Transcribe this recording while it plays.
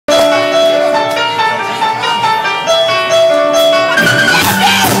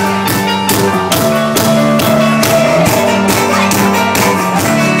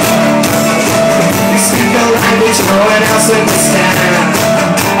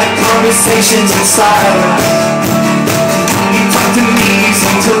conversations in silence. You talk to me, you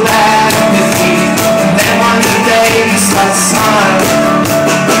seem to laugh with me, and then one day you start to smile.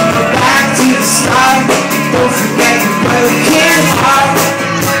 Back to the start, don't forget your broken heart.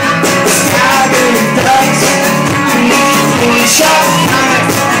 Scattered in dust, we shot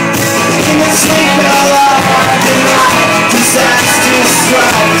night. In the twinkle of the light, disaster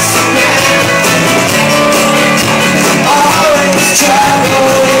strikes again. Always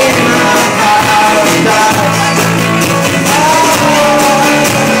trouble in my paradise.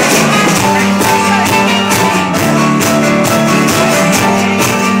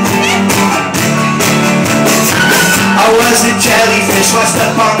 I was a jellyfish washed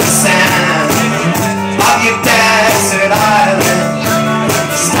up on the sand of your desert island,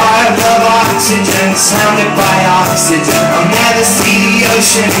 starved of oxygen, surrounded by oxygen. I'll never see the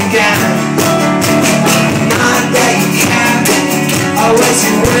ocean again. Not that you can. I was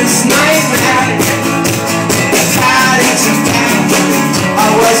your worst nightmare. Hiding to death. I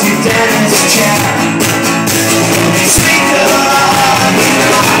was your dentist chair. Twinkle of your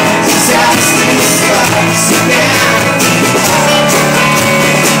eyes, disaster strikes again.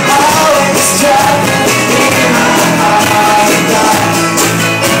 Always trouble in my paradise.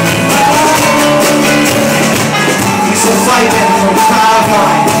 We shall fight them from cloud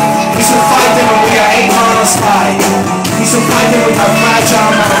nine. We shall fight them when we are 8 miles high. We shall fight them with our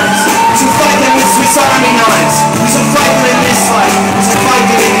fragile minds. We shall fight them with Swiss Army knives. We shall fight them in this life. We shall fight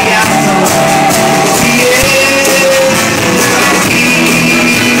them in the afterlife.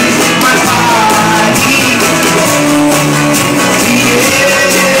 My body. My body.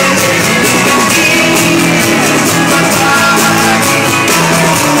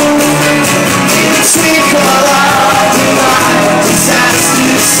 In the twinkle of the light,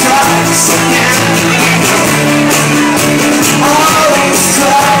 disaster strikes again. Always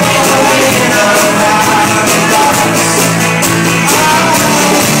trouble in our paradise.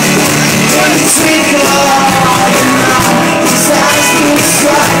 In the twinkle of the light, disaster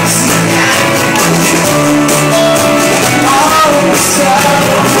strikes again. Always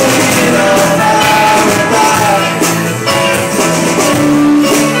trouble in our paradise.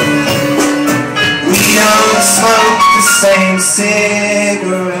 We don't smoke the same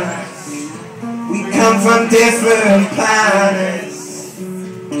cigarette. We come from different planets.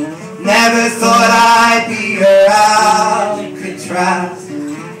 Never thought I'd be your Alcatraz,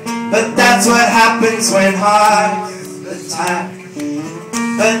 but that's what happens when hearts attack.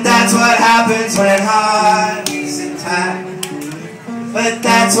 But that's what happens when hearts attack. But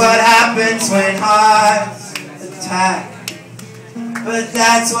that's what happens when hearts attack. But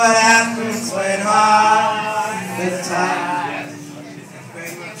that's what happens when hearts attack.